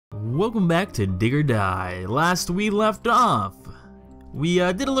welcome back to Dig or Die. Last we left off, we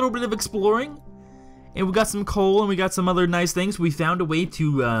did a little bit of exploring, and we got some coal and we got some other nice things. We found a way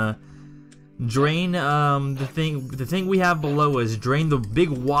to drain the thing we have below us, drain the big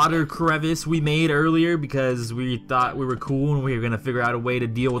water crevice we made earlier because we thought we were cool and we were gonna figure out a way to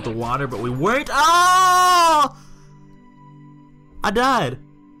deal with the water, but we weren't. Oh! I died.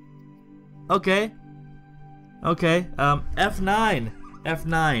 Okay. Okay,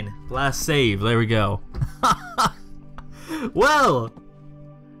 F9, last save, there we go. Well,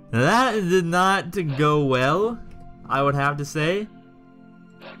 that did not go well, I would have to say.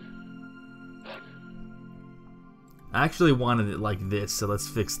 I actually wanted it like this, so let's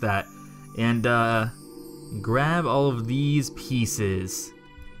fix that. And, grab all of these pieces.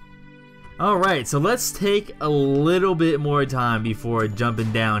 Alright, so let's take a little bit more time before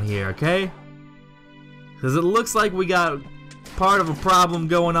jumping down here, okay? Because it looks like we got part of a problem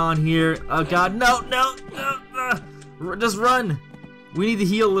going on here. Oh god, no. Just run. We need to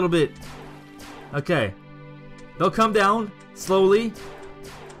heal a little bit. Okay. They'll come down slowly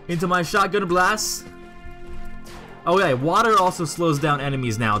into my shotgun blast. Okay, water also slows down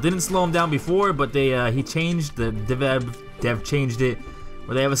enemies now. Didn't slow them down before, but he changed, the dev changed it,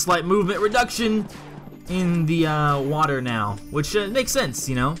 where they have a slight movement reduction in the water now. Which makes sense,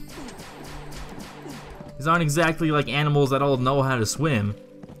 you know? These aren't exactly like animals that all know how to swim.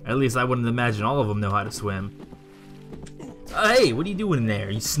 At least I wouldn't imagine all of them know how to swim. Hey, what are you doing in there?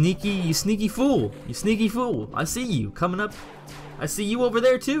 You sneaky fool. You sneaky fool. I see you coming up. I see you over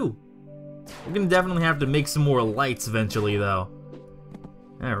there too. We're gonna definitely have to make some more lights eventually though.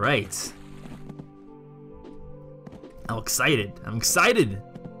 Alright. I'm excited. I'm excited.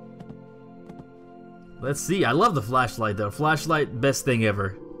 Let's see. I love the flashlight though. Flashlight, best thing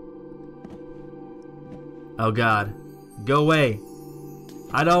ever. Oh god. Go away.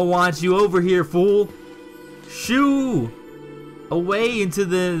 I don't want you over here, fool. Shoo! Away into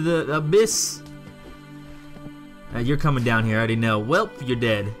the abyss. You're coming down here, I already know. Welp, you're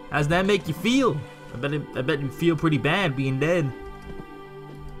dead. How does that make you feel? I bet you feel pretty bad being dead.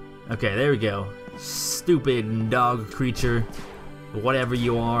 Okay, there we go. Stupid dog creature. Whatever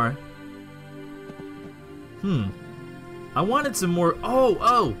you are. I wanted some more.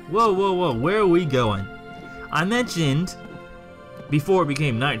 Whoa. Where are we going? I mentioned, before it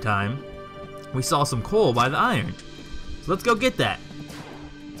became nighttime, we saw some coal by the iron. So let's go get that.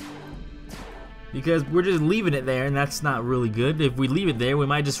 Because we're just leaving it there, and that's not really good. If we leave it there, we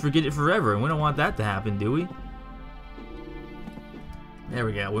might just forget it forever, and we don't want that to happen, do we? There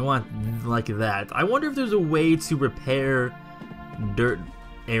we go. We want like that. I wonder if there's a way to repair dirt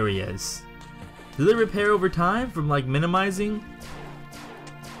areas. Do they repair over time from like minimizing?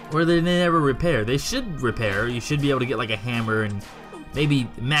 Or they never repair? They should repair. You should be able to get like a hammer and maybe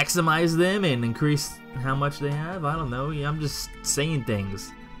maximize them and increase how much they have. I don't know. Yeah, I'm just saying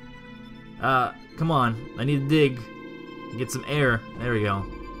things. Come on. I need to dig. Get some air. There we go.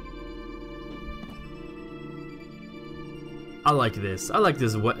 I like this. I like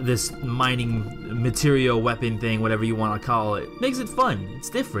this mining material weapon thing, whatever you want to call it. Makes it fun. It's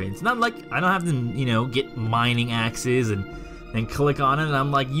different. It's not like I don't have to, you know, get mining axes and click on it and I'm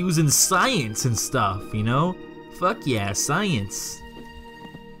like using science and stuff, you know? Fuck yeah, science.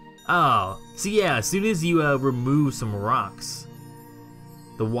 Oh, so yeah, as soon as you remove some rocks,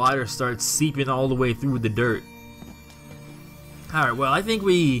 the water starts seeping all the way through the dirt. Alright, well I think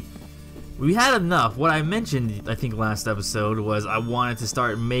we had enough. What I mentioned, I think last episode, was I wanted to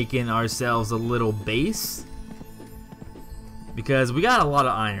start making ourselves a little base. Because we got a lot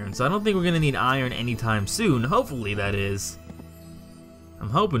of iron, so I don't think we're gonna need iron anytime soon. Hopefully that is. I'm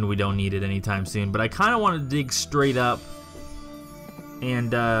hoping we don't need it anytime soon, but I kind of want to dig straight up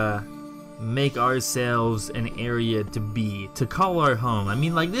and make ourselves an area to call our home. I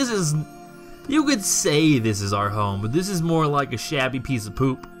mean, like, this is, you could say this is our home, but this is more like a shabby piece of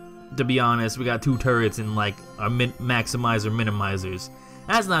poop, to be honest. We got 2 turrets and like our maximizer minimizers.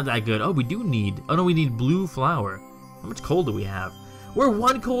 That's not that good. Oh, we do need, oh no, we need blue flour. How much coal do we have? We're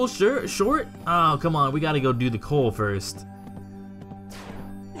 1 coal short? Oh, come on, we gotta go do the coal first.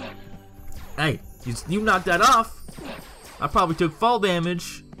 Hey, you knocked that off. I probably took fall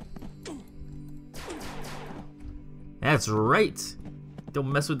damage. That's right.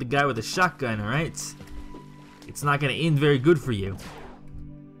 Don't mess with the guy with the shotgun, alright? It's not gonna end very good for you.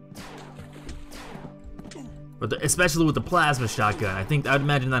 But especially with the plasma shotgun. I'd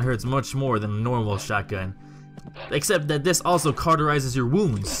imagine that hurts much more than a normal shotgun. Except that this also cauterizes your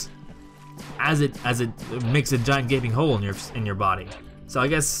wounds as it makes a giant gaping hole in your body. So I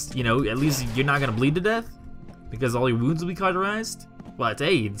guess, you know, at least you're not gonna bleed to death because all your wounds will be cauterized. But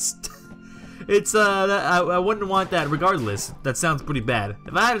hey, It's I wouldn't want that regardless. That sounds pretty bad.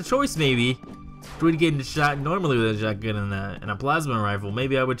 If I had a choice, maybe between getting shot normally with a shotgun and a plasma rifle,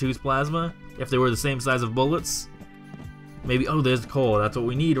 maybe I would choose plasma if they were the same size of bullets. Maybe. Oh, there's coal. That's what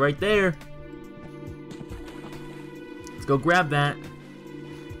we need right there. Let's go grab that.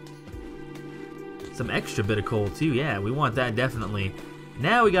 Some extra bit of coal too. Yeah, we want that definitely.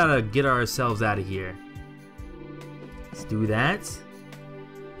 Now we gotta get ourselves out of here. Let's do that.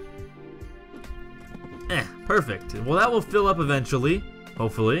 Perfect. Well, that will fill up eventually,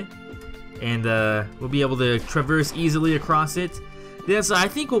 hopefully, and we'll be able to traverse easily across it. Yes, I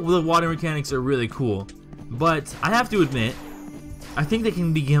think the water mechanics are really cool, but I have to admit, I think they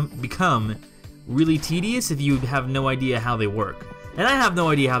can become really tedious if you have no idea how they work. And I have no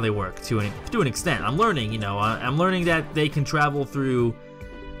idea how they work to an extent. I'm learning, you know. I'm learning that they can travel through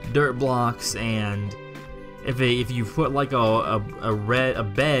dirt blocks, and if you put like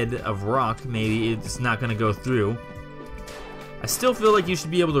a bed of rock, maybe it's not gonna go through. I still feel like you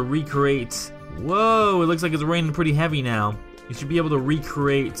should be able to recreate. Whoa! It looks like it's raining pretty heavy now. You should be able to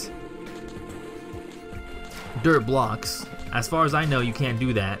recreate dirt blocks. As far as I know, you can't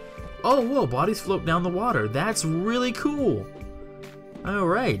do that. Oh, whoa! Bodies float down the water. That's really cool. All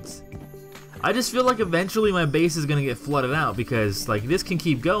right. I just feel like eventually my base is gonna get flooded out because like this can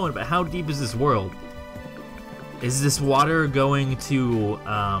keep going, but how deep is this world? Is this water going to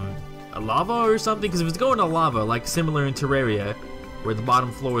a lava or something? Because if it's going to lava, like similar in Terreria, where the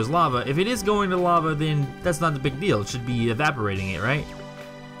bottom floor is lava, if it is going to lava, then that's not the big deal. It should be evaporating it, right?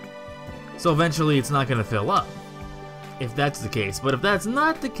 So eventually it's not gonna fill up, if that's the case. But if that's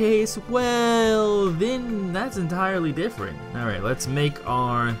not the case, well, then that's entirely different. All right, let's make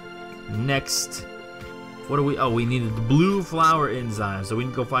our next. What do we? Oh, we needed the blue flower enzyme, so we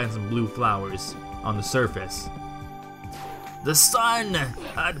can go find some blue flowers on the surface. The sun,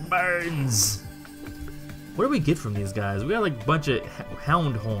 it burns. What do we get from these guys? We got like a bunch of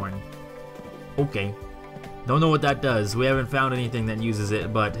hound horn. Okay, don't know what that does. We haven't found anything that uses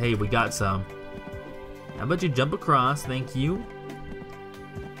it, but hey, we got some. How about you jump across? Thank you.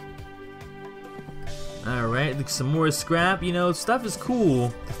 Alright, some more scrap. You know, stuff is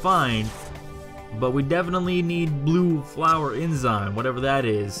cool to find, but we definitely need blue flower enzyme, whatever that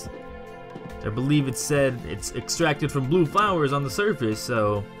is. I believe it said it's extracted from blue flowers on the surface,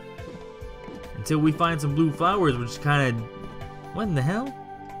 so until we find some blue flowers, which kind of, what in the hell?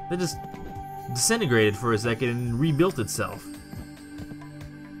 They just disintegrated for a second and rebuilt itself.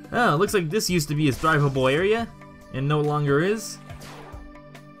 Oh, it looks like this used to be a thrivable area and no longer is,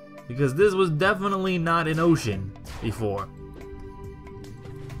 because this was definitely not an ocean before.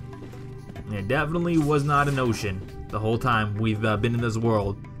 It definitely was not an ocean the whole time we've been in this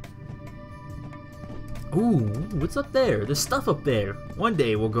world. Ooh, what's up there? There's stuff up there. One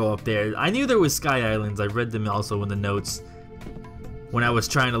day we'll go up there. I knew there was sky islands. I read them also in the notes when I was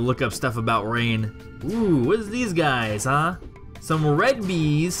trying to look up stuff about rain. Ooh, what is these guys, huh? Some red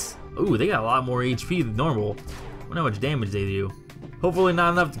bees. Ooh, they got a lot more HP than normal. I wonder how much damage they do. Hopefully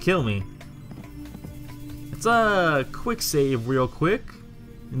not enough to kill me. Let's quick save real quick,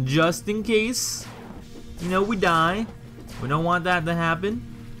 just in case, you know, we die. We don't want that to happen.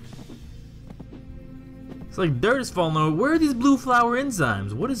 It's like dirt is falling over. Where are these blue flower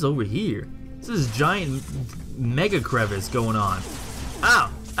enzymes? What is over here? This is giant mega crevice going on.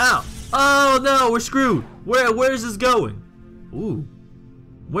 Ow! Ow! Oh no, we're screwed. Where is this going? Ooh.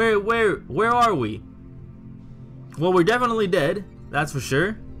 Where are we? Well, we're definitely dead. That's for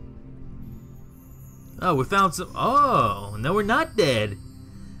sure. Oh, we found some. Oh, no, we're not dead.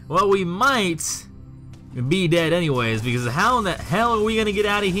 Well, we might be dead anyways, because how in the hell are we gonna get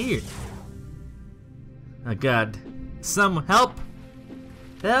out of here? Oh god. Some help!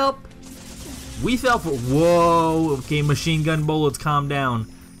 Help! We fell for. Whoa! Okay, machine gun bullets, calm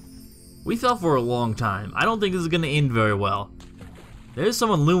down. We fell for a long time. I don't think this is gonna end very well. There's some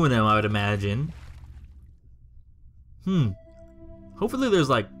aluminum, I would imagine. Hopefully there's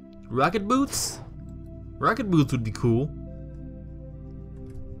like rocket boots. Rocket boots would be cool.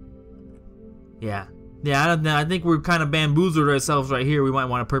 Yeah. Yeah, I don't know. I think we're kind of bamboozled ourselves right here. We might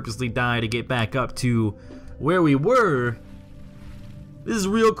want to purposely die to get back up to where we were. This is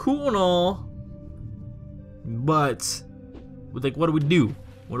real cool and all, but like, what do we do?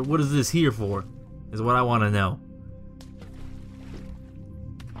 What is this here for? Is what I want to know.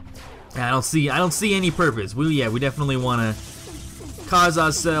 I don't see any purpose. We definitely want to cause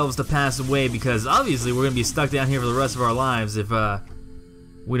ourselves to pass away, because obviously we're gonna be stuck down here for the rest of our lives if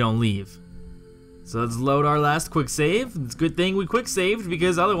we don't leave. So let's load our last quick save. It's a good thing we quick saved,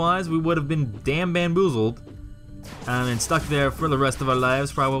 because otherwise we would have been damn bamboozled and stuck there for the rest of our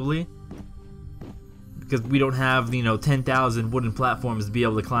lives probably. because we don't have, you know, 10,000 wooden platforms to be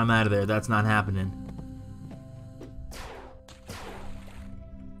able to climb out of there. That's not happening.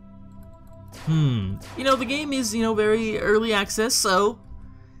 You know, the game is, you know, very early access, so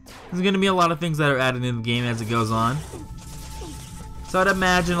there's gonna be a lot of things that are added in the game as it goes on. So I'd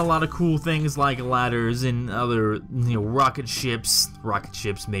imagine a lot of cool things like ladders and other, you know, rocket ships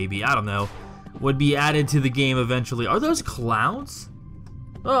maybe, I don't know, would be added to the game eventually. Are those clouds?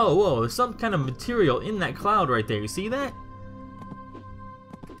 Oh, whoa, there's some kind of material in that cloud right there. You see that?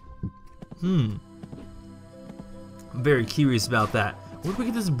 I'm very curious about that. Where do we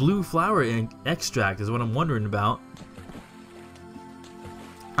get this blue flower extract is what I'm wondering about.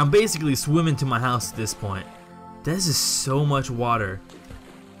 I'm basically swimming to my house at this point. This is so much water.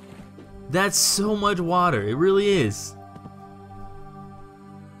 That's so much water. It really is.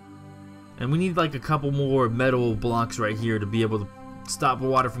 And we need like a couple more metal blocks right here to be able to stop the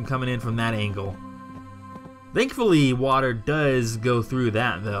water from coming in from that angle. Thankfully, water does go through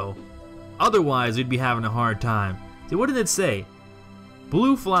that though. Otherwise, we'd be having a hard time. See, what did it say?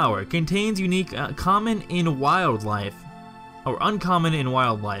 Blue flower contains unique, common in wildlife, or uncommon in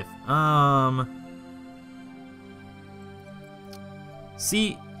wildlife.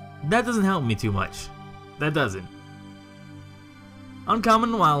 See, that doesn't help me too much. That doesn't. Uncommon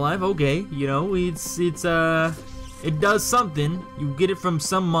in wildlife, okay, you know, it does something. You get it from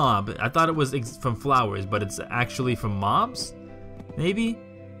some mob. I thought it was from flowers, but it's actually from mobs? Maybe?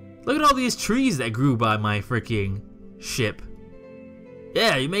 Look at all these trees that grew by my freaking ship.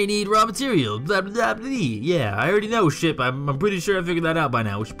 Yeah, you may need raw material. Blah, blah, blah. Yeah, I already know, ship. I'm pretty sure I figured that out by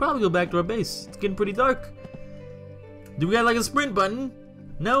now. We should probably go back to our base. It's getting pretty dark. Do we got like a sprint button?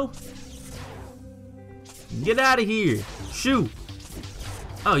 No? Get out of here. Shoot.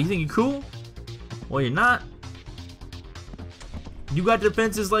 Oh, you think you're cool? Well, you're not. You got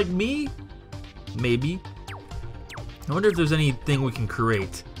defenses like me? Maybe. I wonder if there's anything we can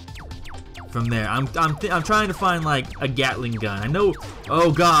create from there. I'm trying to find like a Gatling gun. I know.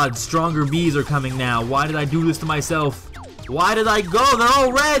 Oh God, stronger bees are coming now. Why did I do this to myself? Why did I go? They're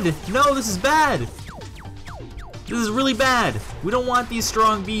all red. No, this is bad. This is really bad. We don't want these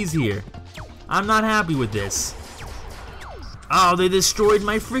strong bees here. I'm not happy with this. Oh, they destroyed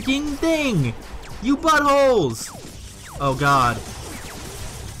my freaking thing. You buttholes. Oh God.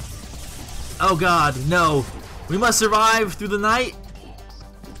 Oh God, no. We must survive through the night.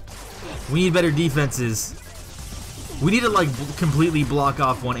 We need better defenses. We need to like completely block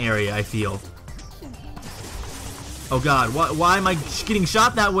off one area, I feel. Oh God, why am I getting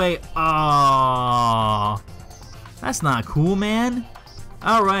shot that way? Oh, that's not cool, man.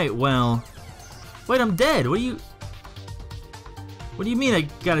 Alright, well. Wait, I'm dead. What do you mean I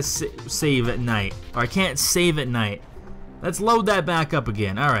gotta save at night? Or I can't save at night? Let's load that back up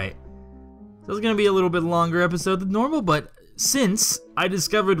again. Alright. So it's gonna be a little bit longer episode than normal, but since I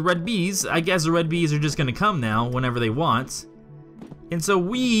discovered red bees, I guess the red bees are just gonna come now whenever they want. And so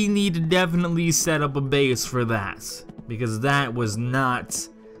we need to definitely set up a base for that, because that was not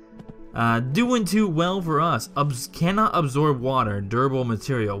doing too well for us. Cannot absorb water, durable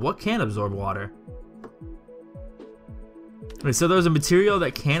material. What can absorb water? Wait, so there's a material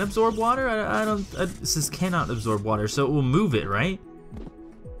that can absorb water? It says cannot absorb water, so it will move it, right?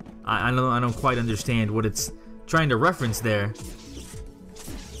 I don't quite understand what it's trying to reference there.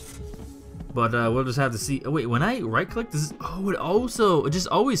 But we'll just have to see. Oh, wait, when I right click this, oh, it just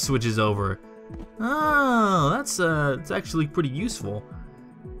always switches over. Oh, that's it's actually pretty useful.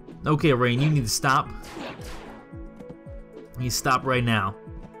 Okay, Rain, you need to stop. You stop right now.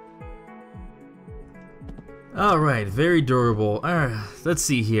 Alright, very durable. Let's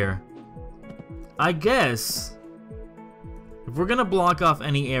see here. I guess if we're gonna block off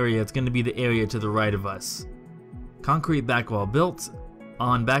any area, it's gonna be the area to the right of us. Concrete back wall built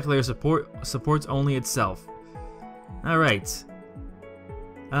on back layer supports only itself. Alright.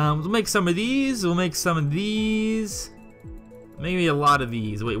 We'll make some of these. We'll make some of these. Maybe a lot of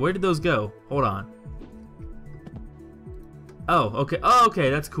these. Wait, where did those go? Hold on. Oh, okay. Oh, okay,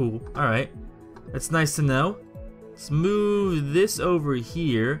 that's cool. Alright. That's nice to know. Let's move this over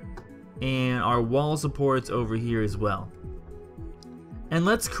here. And our wall supports over here as well. And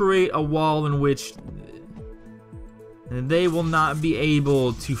let's create a wall in which they will not be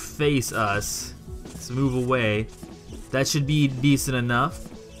able to face us. Let's move away. That should be decent enough.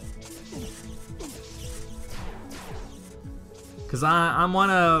 Because I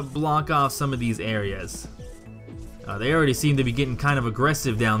want to block off some of these areas. They already seem to be getting kind of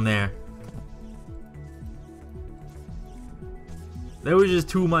aggressive down there. There was just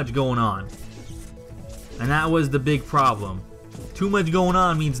too much going on. And that was the big problem. Too much going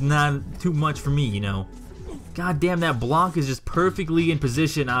on means not too much for me, you know. God damn, that block is just perfectly in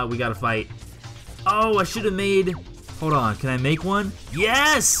position. We gotta fight. Oh, I should have made... Hold on, can I make one?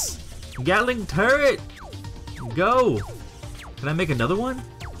 Yes! Gatling turret! Go! Can I make another one?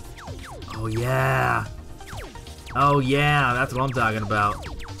 Oh yeah! Oh yeah, that's what I'm talking about.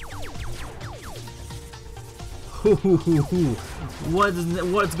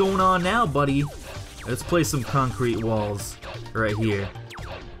 What's going on now, buddy? Let's place some concrete walls right here.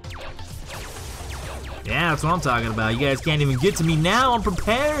 Yeah, that's what I'm talking about. You guys can't even get to me now. I'm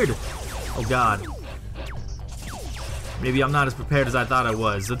prepared. Oh god. Maybe I'm not as prepared as I thought I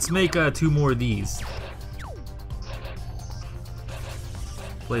was. Let's make 2 more of these.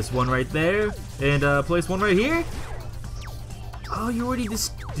 Place one right there, and place one right here. Oh, you already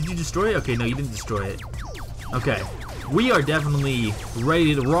did you destroy it? Okay, no, you didn't destroy it. Okay, we are definitely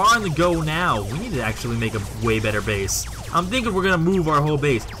ready to raw on the go now. We need to actually make a way better base. I'm thinking we're gonna move our whole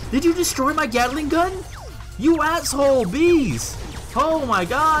base. Did you destroy my Gatling gun? You asshole bees! Oh my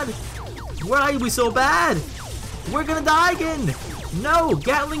god! Why are we so bad? We're gonna die again! No,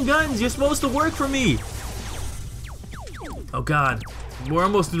 Gatling guns, you're supposed to work for me! Oh god, we're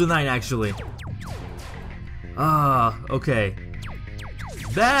almost through the night actually. Okay.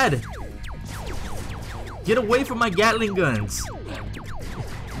 Bad! Get away from my Gatling guns!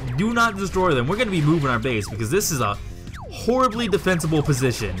 Do not destroy them. We're gonna be moving our base because this is a horribly defensible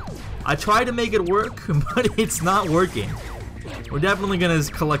position. I tried to make it work, but it's not working. We're definitely gonna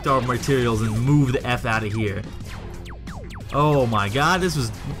collect our materials and move the F out of here. Oh my god, this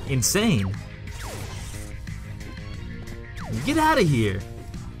was insane. Get out of here.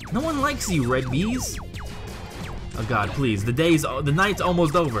 No one likes you, red bees. Oh god, please. The night's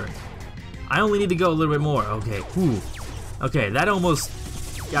almost over. I only need to go a little bit more. Okay, whew. Okay, that almost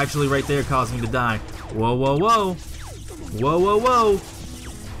actually right there caused me to die. Whoa, whoa, whoa. Whoa, whoa, whoa.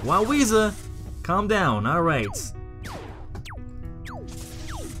 Wowweeza. Calm down, alright.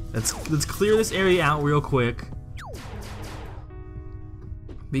 Let's clear this area out real quick.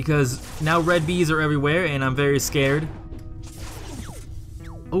 Because now red bees are everywhere and I'm very scared.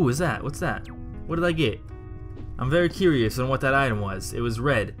 Oh, is that? What's that? What did I get? I'm very curious on what that item was. It was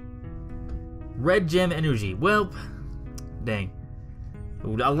red. Red gem energy. Well, dang.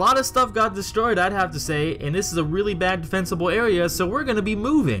 A lot of stuff got destroyed, I'd have to say, and this is a really bad defensible area, so we're gonna be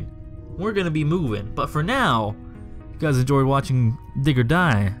moving. We're gonna be moving. But for now, if you guys enjoyed watching Dig or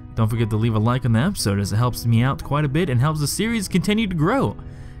Die, don't forget to leave a like on the episode as it helps me out quite a bit and helps the series continue to grow.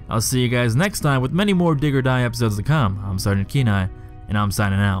 I'll see you guys next time with many more Dig or Die episodes to come. I'm SgtKeeneye, and I'm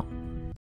signing out.